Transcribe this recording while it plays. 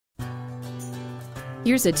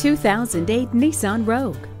Here's a 2008 Nissan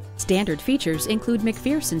Rogue. Standard features include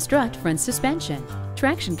McPherson strut front suspension,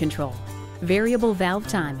 traction control, variable valve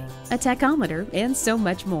timing, a tachometer, and so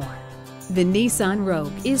much more. The Nissan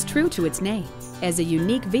Rogue is true to its name as a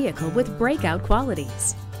unique vehicle with breakout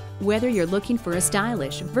qualities. Whether you're looking for a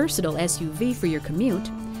stylish, versatile SUV for your commute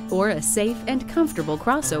or a safe and comfortable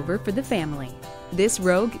crossover for the family, this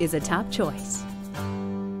Rogue is a top choice.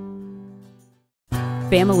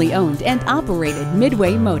 Family owned and operated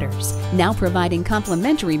Midway Motors, now providing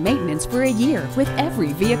complimentary maintenance for a year with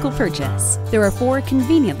every vehicle purchase. There are 4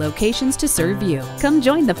 convenient locations to serve you. Come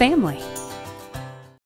join the family.